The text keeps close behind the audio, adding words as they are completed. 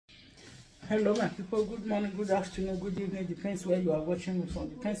Hello my people, good morning, good afternoon, good evening, depends where you are watching me from,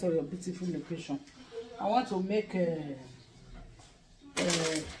 depends on your beautiful location. I want to make a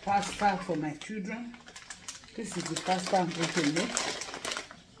pasta for my children. This is the pasta I'm going to make.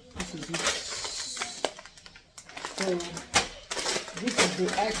 This is it. So this is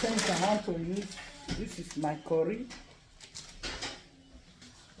the items I want to use. This is my curry.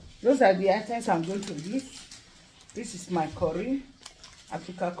 Those are the items I'm going to use. This is my curry,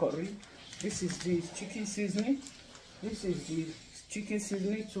 Africa curry. This is the chicken seasoning. This is the chicken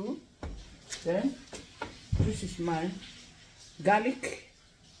seasoning too. Then this is my garlic.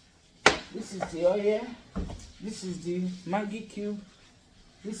 This is the oil. This is the Maggi cube.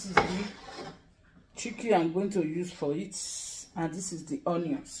 This is the chicken I'm going to use for it. And this is the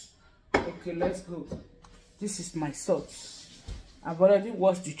onions. Okay, let's go. This is my salt. I've already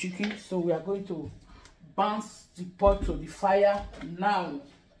washed the chicken, so we are going to bounce the pot to the fire now.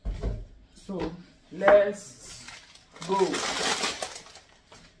 So let's go.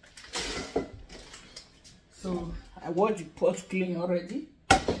 So I washed the pot clean already.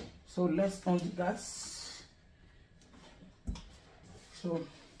 So let's on the gas. So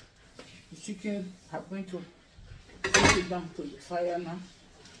the chicken, I'm going to put it down to the fire now.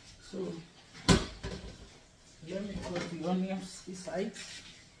 So let me put the onions aside.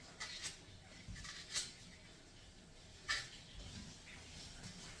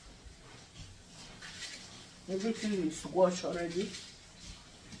 Everything is washed already.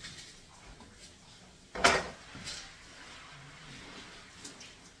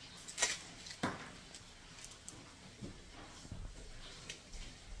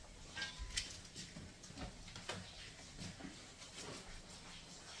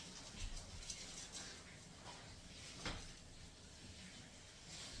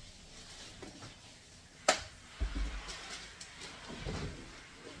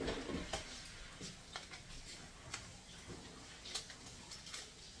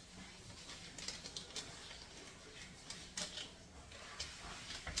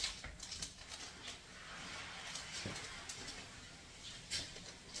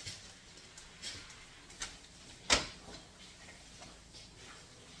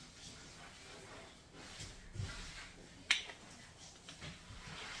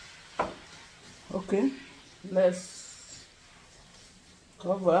 Okay, let's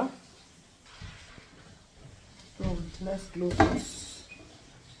cover. So let's close this.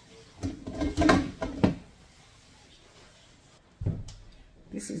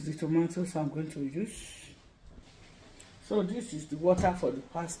 This is the tomatoes I'm going to use. So this is the water for the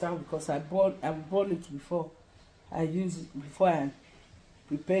pasta because I boiled it before I use it, before I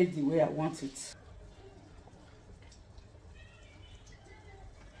prepare it the way I want it.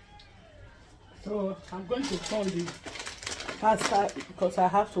 So I'm going to turn the pasta because I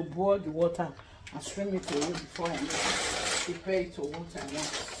have to boil the water and stream it away before I prepare it to what I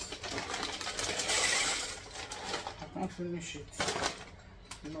want. I can't finish it.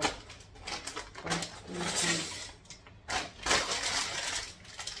 No.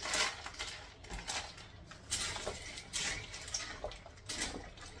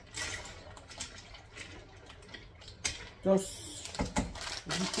 Just a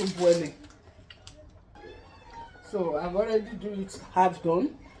little boiling. So I've already do it half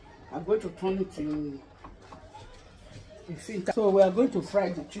done. I'm going to turn it in filter. So we are going to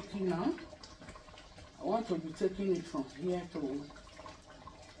fry the chicken now. I want to be taking it from here to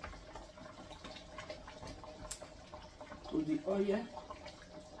the oil.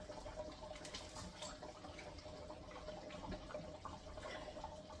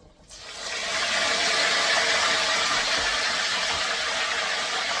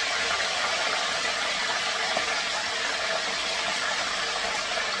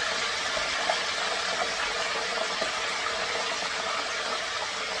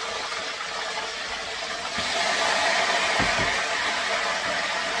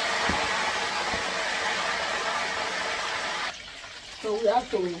 So we have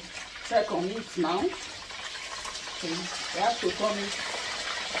to check on it now. Okay. We have to turn it.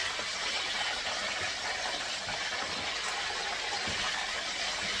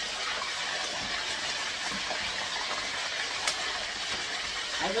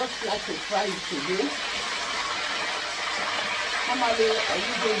 I just like to fry it today. Normally I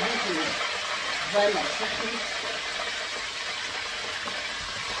usually do to fry my chicken.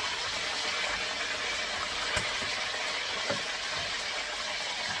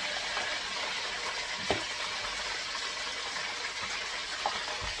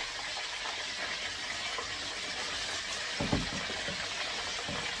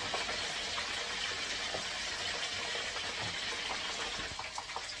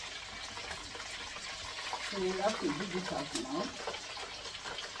 So we have to dig it out now.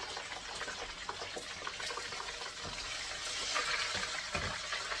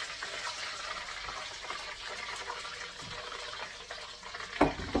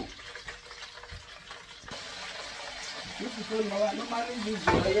 If you don't know, I normally use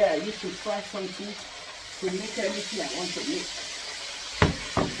the oil I used to fry something to make anything I want to make.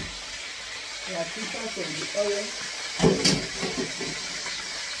 There are pieces of the oil.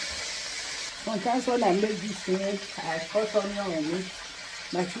 Sometimes when I make this thing, I cut onion on it.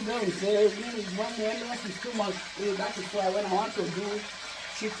 My children will say, when onions is too much. That is why when I want to do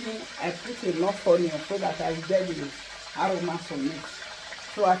chicken, I put enough onion so that I get the aroma from it.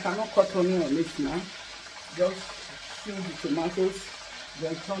 So I cannot cut onion on it now. Just fill the tomatoes,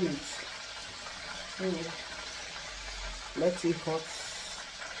 then turn it. So let it hot.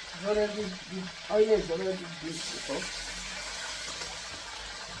 It's already, the oil is already good before.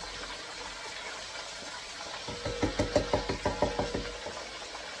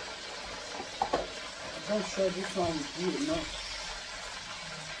 I'm sure this one is good enough.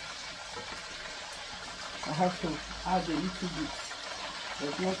 I have to add a little bit,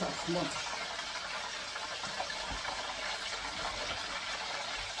 but not as much.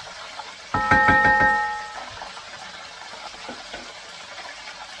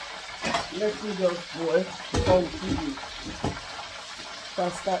 Let me just boil before we put the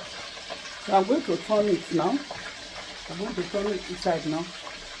pasta. So I'm going to turn it now. I'm going to turn it inside now.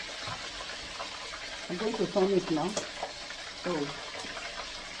 I'm going to turn it now. So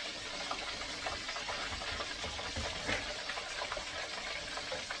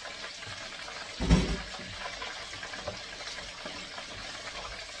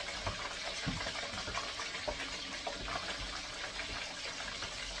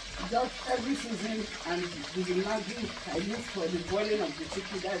just every season and the Maggi I use for the boiling of the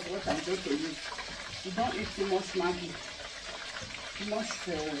chicken, that's what I'm going to use. You don't eat too much Maggi. Too much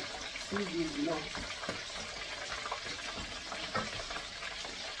seasoning, you know.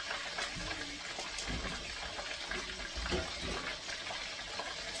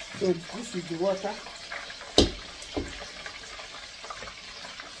 So this is the water.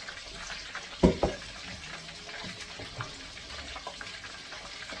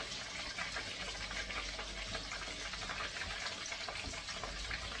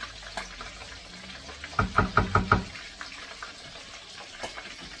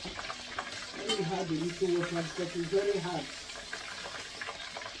 Very hard to use the water because it's very hard.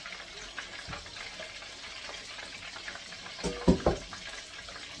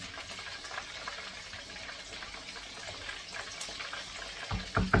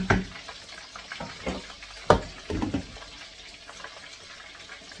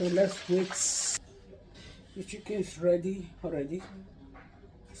 So let's wait. The chicken is ready already.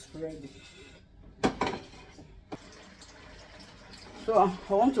 It's ready. So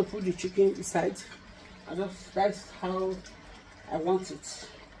I want to put the chicken inside. That's how I want it.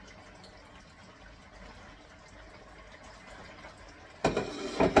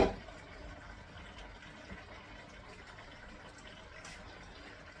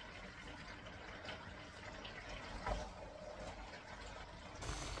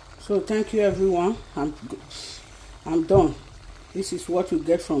 So thank you everyone. I'm done. This is what you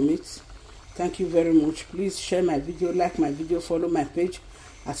get from it. Thank you very much. Please share my video, like my video, follow my page.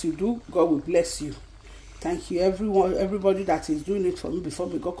 As you do, God will bless you. Thank you everyone, everybody that is doing it for me before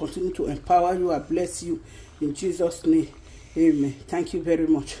me. God continue to empower you. I bless you in Jesus' name. Amen. Thank you very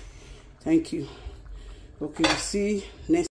much. Thank you. Okay, see next